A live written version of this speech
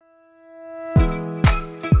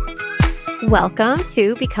Welcome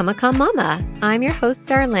to Become a Calm Mama. I'm your host,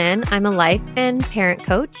 Darlene. I'm a life and parent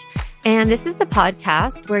coach, and this is the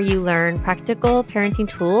podcast where you learn practical parenting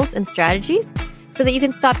tools and strategies so that you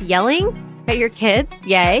can stop yelling at your kids,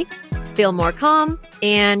 yay, feel more calm,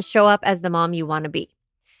 and show up as the mom you want to be.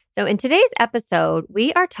 So in today's episode,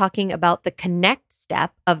 we are talking about the connect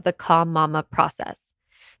step of the Calm Mama process.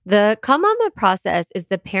 The Calm Mama process is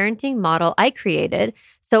the parenting model I created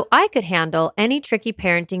so I could handle any tricky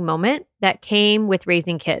parenting moment that came with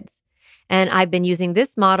raising kids. And I've been using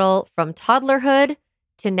this model from toddlerhood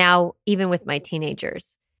to now, even with my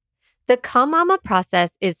teenagers. The Calm Mama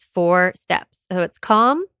process is 4 steps. So it's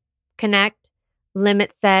calm, connect,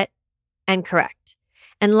 limit set, and correct.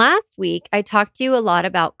 And last week, I talked to you a lot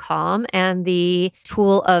about calm and the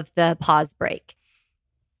tool of the pause break.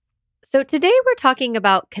 So today we're talking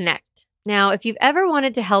about connect. Now, if you've ever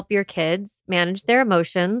wanted to help your kids manage their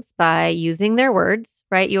emotions by using their words,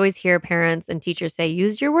 right? You always hear parents and teachers say,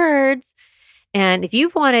 use your words. And if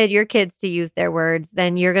you've wanted your kids to use their words,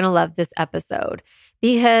 then you're going to love this episode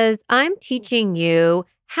because I'm teaching you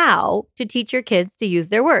how to teach your kids to use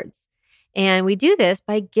their words. And we do this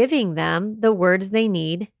by giving them the words they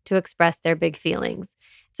need to express their big feelings.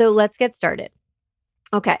 So let's get started.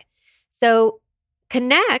 Okay, so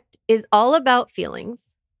connect is all about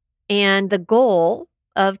feelings, and the goal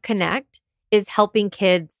of connect is helping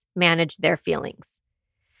kids manage their feelings.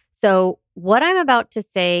 So what I'm about to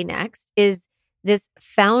say next is this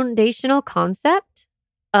foundational concept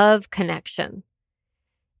of connection.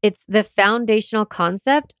 It's the foundational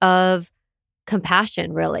concept of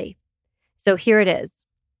compassion, really. So here it is.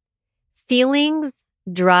 Feelings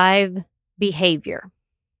drive behavior.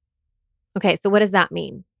 Okay, so what does that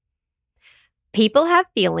mean? People have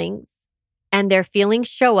feelings, and their feelings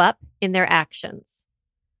show up in their actions.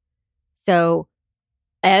 So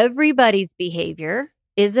everybody's behavior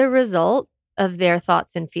is a result of their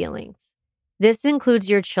thoughts and feelings. This includes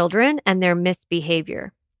your children and their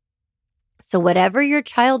misbehavior. So whatever your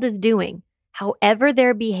child is doing, however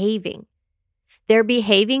they're behaving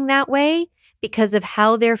that way because of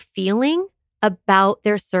how they're feeling about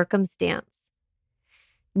their circumstance,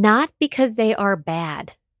 not because they are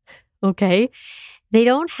bad. Okay. They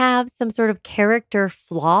don't have some sort of character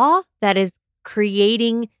flaw that is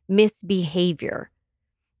creating misbehavior.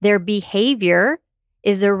 Their behavior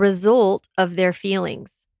is a result of their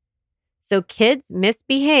feelings. So kids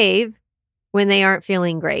misbehave when they aren't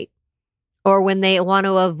feeling great, or when they want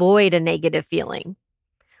to avoid a negative feeling,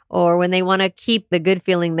 or when they want to keep the good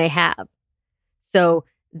feeling they have. So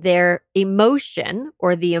their emotion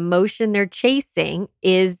or the emotion they're chasing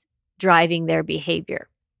is driving their behavior.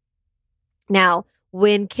 Now,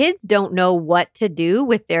 when kids don't know what to do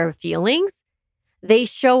with their feelings, they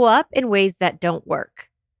show up in ways that don't work,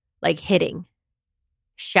 like hitting,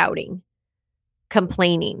 shouting,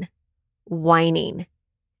 complaining, whining,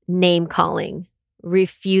 name calling,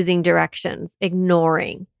 refusing directions,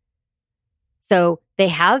 ignoring. So they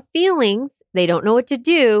have feelings, they don't know what to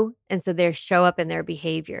do, and so they show up in their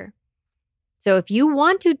behavior. So if you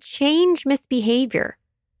want to change misbehavior,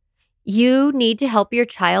 you need to help your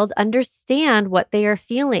child understand what they are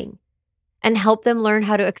feeling and help them learn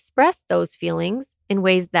how to express those feelings in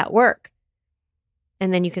ways that work.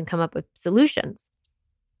 And then you can come up with solutions.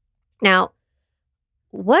 Now,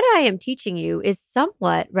 what I am teaching you is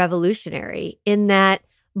somewhat revolutionary in that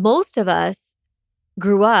most of us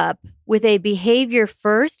grew up with a behavior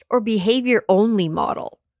first or behavior only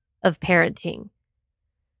model of parenting.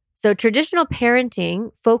 So traditional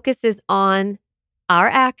parenting focuses on our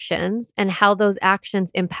actions and how those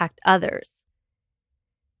actions impact others.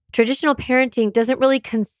 Traditional parenting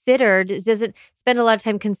doesn't spend a lot of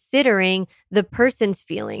time considering the person's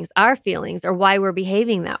feelings, our feelings, or why we're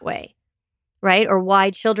behaving that way, right? Or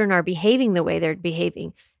why children are behaving the way they're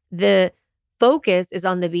behaving. The focus is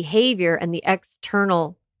on the behavior and the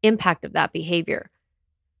external impact of that behavior.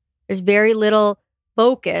 There's very little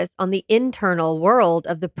focus on the internal world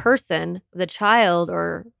of the person, the child,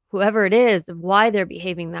 or whoever it is, of why they're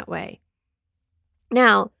behaving that way.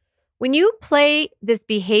 Now, when you play this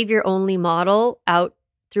behavior-only model out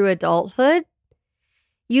through adulthood,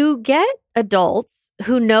 you get adults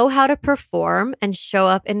who know how to perform and show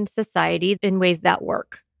up in society in ways that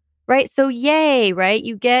work, right? So yay, right?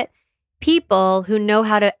 You get people who know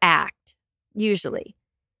how to act, usually.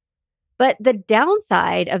 But the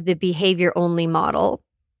downside of the behavior-only model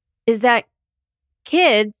is that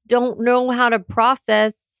kids don't know how to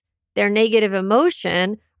process their negative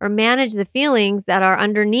emotion or manage the feelings that are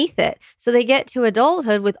underneath it. So they get to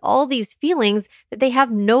adulthood with all these feelings that they have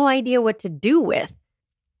no idea what to do with.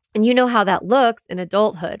 And you know how that looks in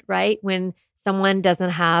adulthood, right? When someone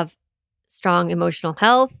doesn't have strong emotional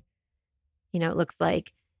health. It looks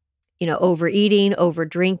like, overeating, over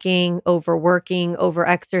drinking, overworking, over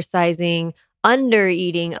exercising, under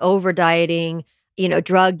eating, over dieting,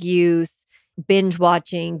 drug use, binge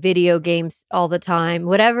watching, video games all the time,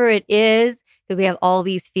 whatever it is, because we have all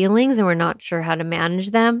these feelings and we're not sure how to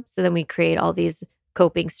manage them. So then we create all these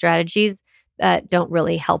coping strategies that don't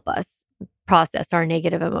really help us process our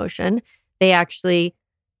negative emotion. They actually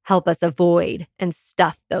help us avoid and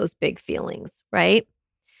stuff those big feelings, right?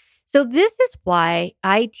 So this is why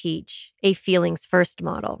I teach a feelings first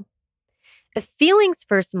model. A feelings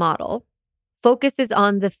first model focuses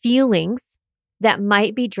on the feelings that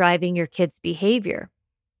might be driving your kids' behavior.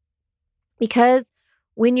 Because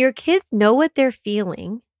when your kids know what they're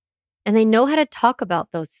feeling and they know how to talk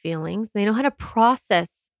about those feelings, they know how to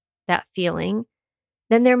process that feeling,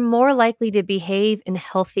 then they're more likely to behave in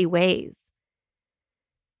healthy ways.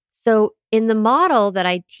 So in the model that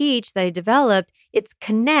I teach, that I developed, it's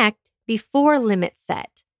connect before limit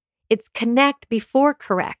set. It's connect before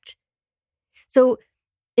correct. So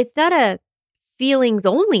it's not a feelings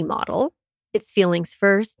only model. It's feelings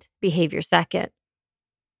first, behavior second.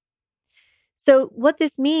 So what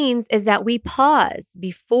this means is that we pause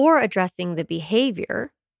before addressing the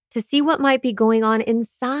behavior to see what might be going on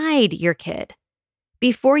inside your kid.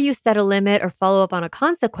 Before you set a limit or follow up on a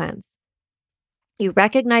consequence, you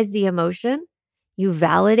recognize the emotion, you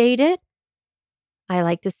validate it. I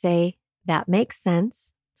like to say, that makes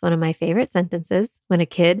sense. It's one of my favorite sentences. When a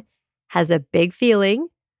kid has a big feeling,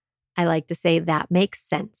 I like to say, that makes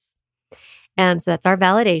sense. So that's our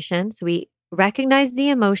validation. So we recognize the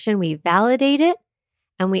emotion, we validate it,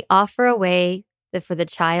 and we offer a way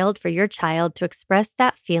for your child to express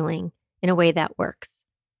that feeling in a way that works.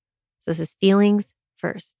 So this is feelings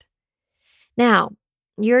first. Now,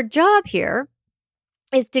 your job here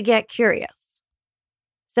is to get curious.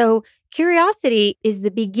 So curiosity is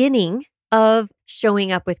the beginning of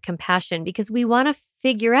showing up with compassion, because we want to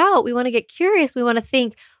figure out, we want to get curious, we want to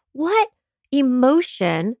think, what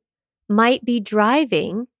emotion might be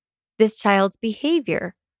driving this child's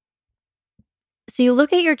behavior? So you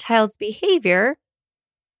look at your child's behavior,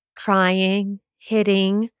 crying,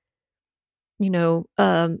 hitting,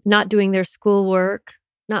 not doing their schoolwork,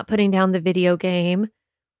 not putting down the video game,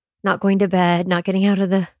 not going to bed, not getting out of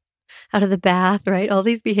the bath, right? All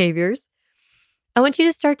these behaviors. I want you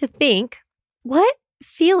to start to think, what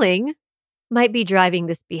feeling might be driving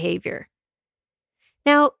this behavior?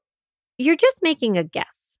 Now, you're just making a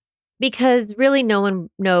guess, because really no one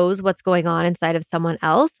knows what's going on inside of someone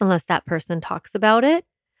else unless that person talks about it.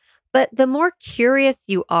 But the more curious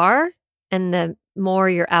you are and the more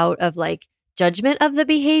you're out of judgment of the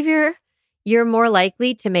behavior, you're more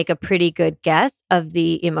likely to make a pretty good guess of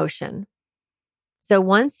the emotion. So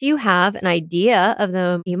once you have an idea of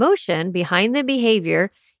the emotion behind the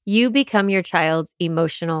behavior, you become your child's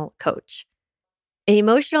emotional coach. An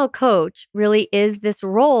emotional coach really is this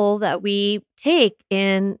role that we take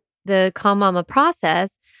in the Calm Mama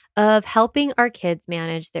process of helping our kids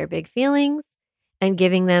manage their big feelings and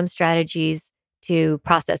giving them strategies to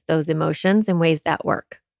process those emotions in ways that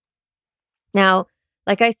work. Now,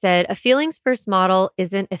 like I said, a feelings first model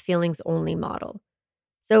isn't a feelings only model.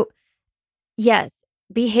 So yes,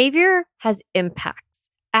 behavior has impacts.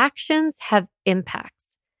 Actions have impacts.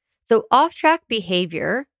 So off-track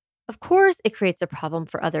behavior, of course, it creates a problem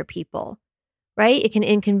for other people, right? It can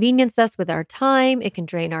inconvenience us with our time. It can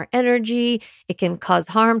drain our energy. It can cause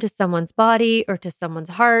harm to someone's body or to someone's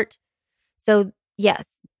heart. So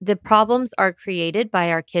yes, the problems are created by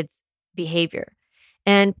our kids' behavior.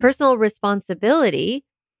 And personal responsibility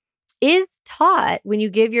is taught when you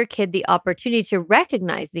give your kid the opportunity to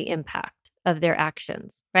recognize the impact of their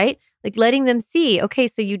actions, right? Like letting them see, okay,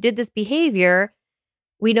 so you did this behavior.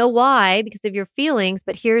 We know why, because of your feelings,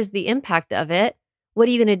 but here's the impact of it. What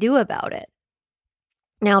are you going to do about it?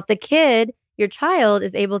 Now, if the kid, your child,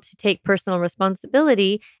 is able to take personal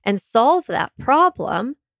responsibility and solve that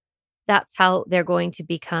problem, that's how they're going to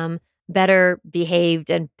become better behaved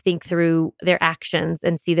and think through their actions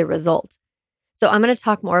and see the result. So I'm going to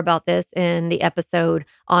talk more about this in the episode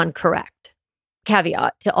on correct.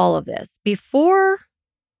 Caveat to all of this: before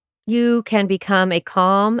you can become a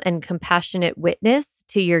calm and compassionate witness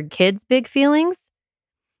to your kids' big feelings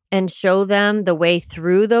and show them the way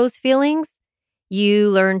through those feelings, you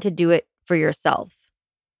learn to do it for yourself.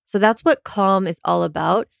 So that's what calm is all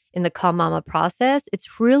about in the Calm Mama process.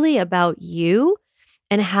 It's really about you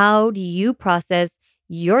and how do you process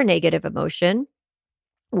your negative emotion?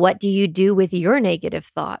 What do you do with your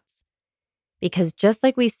negative thoughts? Because just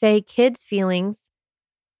like we say, kids' feelings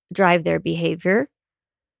drive their behavior,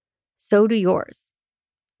 so do yours.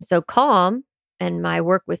 So Calm and my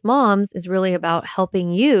work with moms is really about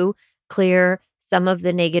helping you clear some of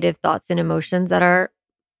the negative thoughts and emotions that are,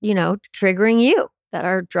 triggering you, that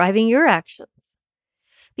are driving your actions.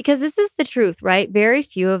 Because this is the truth, right? Very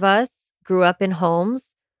few of us grew up in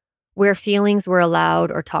homes where feelings were allowed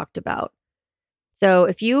or talked about. So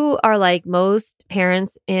if you are like most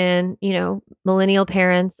parents in, millennial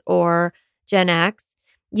parents or Gen X,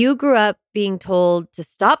 you grew up being told to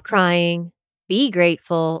stop crying, be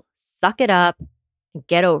grateful, suck it up, and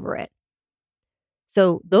get over it.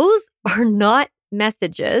 So those are not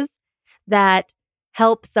messages that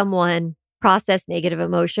help someone process negative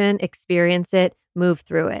emotion, experience it, move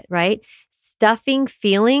through it, right? Stuffing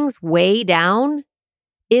feelings way down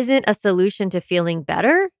isn't a solution to feeling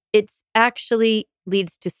better. It's actually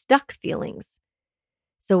leads to stuck feelings.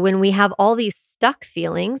 So when we have all these stuck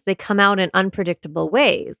feelings, they come out in unpredictable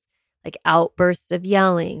ways, like outbursts of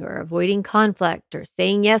yelling or avoiding conflict or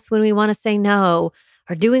saying yes when we want to say no,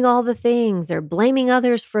 or doing all the things or blaming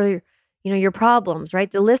others for, your problems,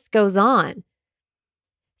 right? The list goes on.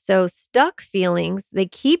 So stuck feelings, they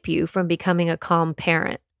keep you from becoming a calm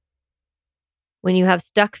parent. When you have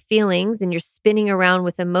stuck feelings and you're spinning around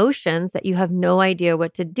with emotions that you have no idea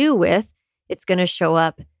what to do with, it's going to show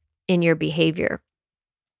up in your behavior.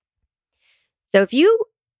 So if you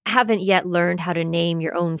haven't yet learned how to name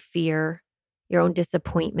your own fear, your own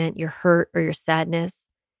disappointment, your hurt, or your sadness,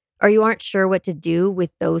 or you aren't sure what to do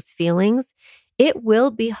with those feelings, it will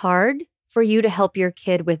be hard for you to help your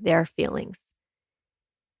kid with their feelings.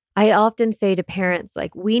 I often say to parents,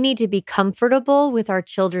 we need to be comfortable with our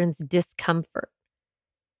children's discomfort.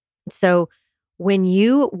 So when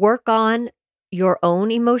you work on your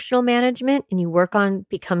own emotional management and you work on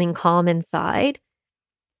becoming calm inside,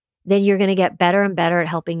 then you're going to get better and better at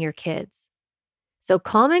helping your kids. So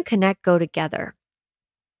calm and connect go together.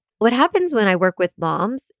 What happens when I work with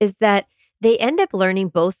moms is that they end up learning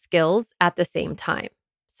both skills at the same time.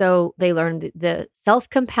 So they learn the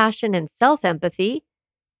self-compassion and self-empathy,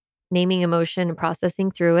 naming emotion and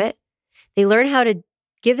processing through it. They learn how to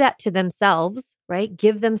give that to themselves, right?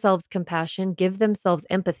 Give themselves compassion, give themselves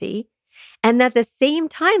empathy. And at the same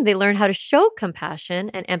time, they learn how to show compassion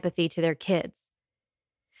and empathy to their kids.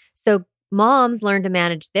 So moms learn to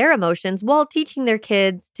manage their emotions while teaching their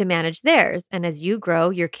kids to manage theirs. And as you grow,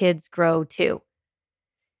 your kids grow too.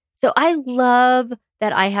 So I love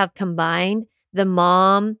that I have combined the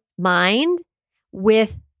mom mind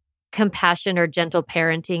with compassion or gentle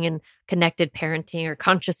parenting and connected parenting or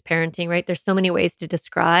conscious parenting, right? There's so many ways to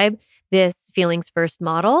describe this feelings first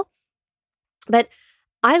model. But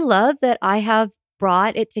I love that I have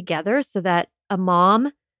brought it together so that a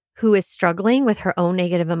mom who is struggling with her own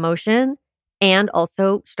negative emotion and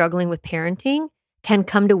also struggling with parenting can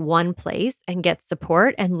come to one place and get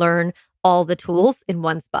support and learn all the tools in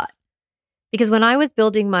one spot. Because when I was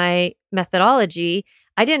building my methodology,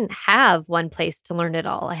 I didn't have one place to learn it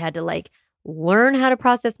all. I had to learn how to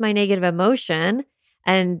process my negative emotion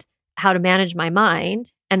and how to manage my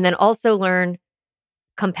mind, and then also learn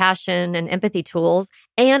compassion and empathy tools,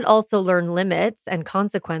 and also learn limits and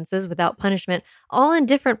consequences without punishment, all in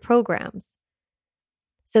different programs.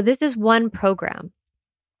 So this is one program.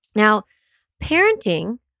 Now,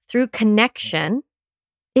 parenting through connection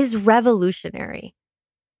is revolutionary.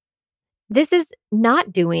 This is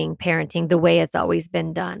not doing parenting the way it's always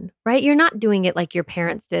been done, right? You're not doing it like your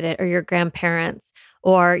parents did it or your grandparents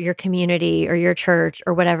or your community or your church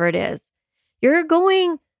or whatever it is. You're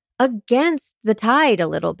going against the tide a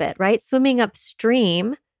little bit, right? Swimming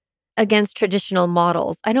upstream against traditional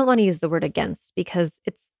models. I don't want to use the word against because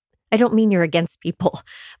I don't mean you're against people,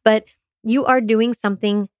 but you are doing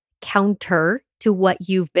something counter to what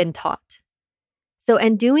you've been taught. So,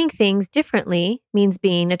 and doing things differently means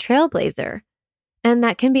being a trailblazer. And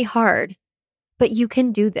that can be hard, but you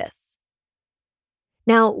can do this.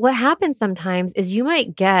 Now, what happens sometimes is you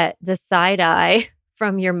might get the side eye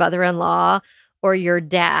from your mother-in-law or your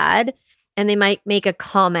dad, and they might make a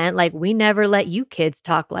comment like, "We never let you kids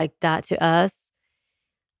talk like that to us."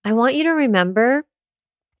 I want you to remember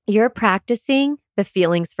you're practicing the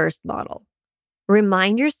feelings first model.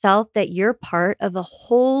 Remind yourself that you're part of a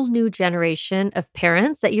whole new generation of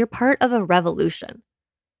parents, that you're part of a revolution.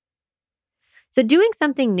 So doing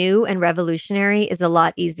something new and revolutionary is a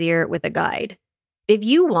lot easier with a guide. If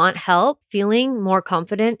you want help feeling more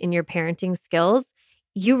confident in your parenting skills,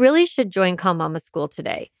 you really should join Calm Mama School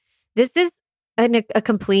today. This is a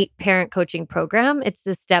complete parent coaching program. It's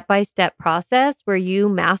a step-by-step process where you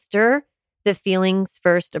master the feelings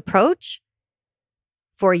first approach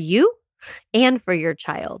for you and for your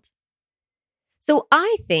child. So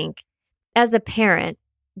I think as a parent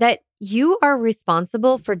that you are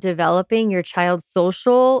responsible for developing your child's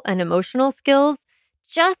social and emotional skills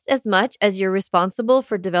just as much as you're responsible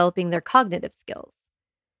for developing their cognitive skills.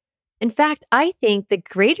 In fact, I think the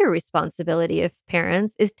greater responsibility of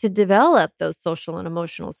parents is to develop those social and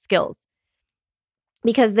emotional skills.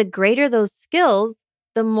 Because the greater those skills,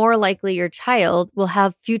 the more likely your child will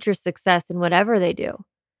have future success in whatever they do.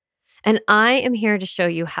 And I am here to show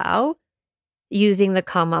you how using the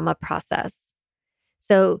Calm Mama process.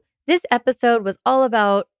 So this episode was all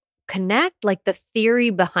about connect, like the theory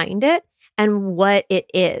behind it and what it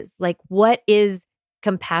is. Like, what is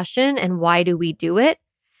compassion and why do we do it?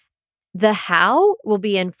 The how will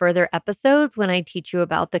be in further episodes when I teach you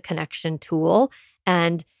about the connection tool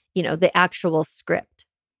and, the actual script.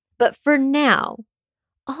 But for now,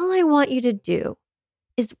 all I want you to do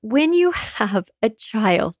is when you have a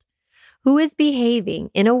child who is behaving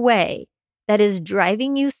in a way that is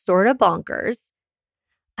driving you sort of bonkers,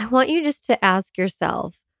 I want you just to ask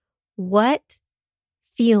yourself, what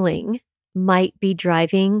feeling might be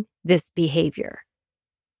driving this behavior?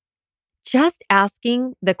 Just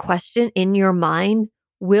asking the question in your mind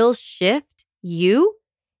will shift you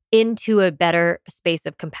into a better space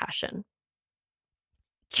of compassion.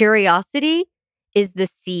 Curiosity is the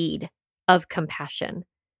seed of compassion.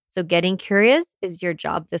 So getting curious is your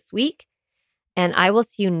job this week. And I will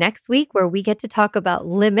see you next week where we get to talk about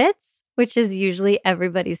limits, which is usually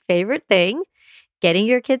everybody's favorite thing, getting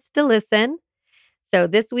your kids to listen. So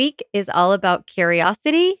this week is all about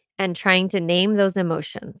curiosity and trying to name those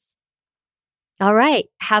emotions. All right,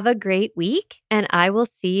 have a great week, and I will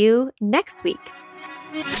see you next week.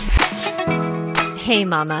 Hey,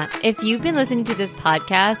 Mama, if you've been listening to this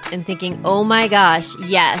podcast and thinking, oh my gosh,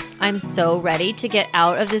 yes, I'm so ready to get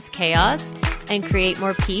out of this chaos and create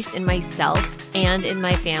more peace in myself and in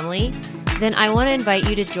my family, then I want to invite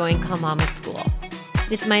you to join Calm Mama School.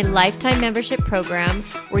 It's my lifetime membership program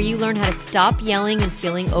where you learn how to stop yelling and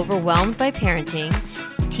feeling overwhelmed by parenting,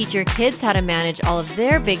 teach your kids how to manage all of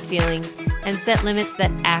their big feelings, and set limits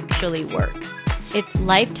that actually work. It's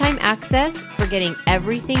lifetime access for getting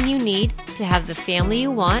everything you need to have the family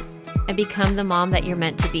you want and become the mom that you're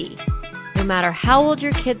meant to be. No matter how old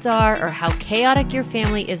your kids are or how chaotic your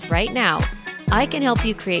family is right now, I can help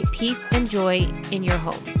you create peace and joy in your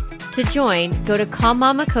home. To join, go to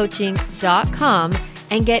calmmamacoaching.com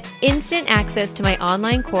and get instant access to my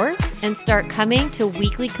online course and start coming to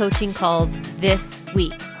weekly coaching calls this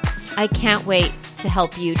week. I can't wait to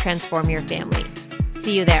help you transform your family.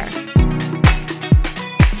 See you there.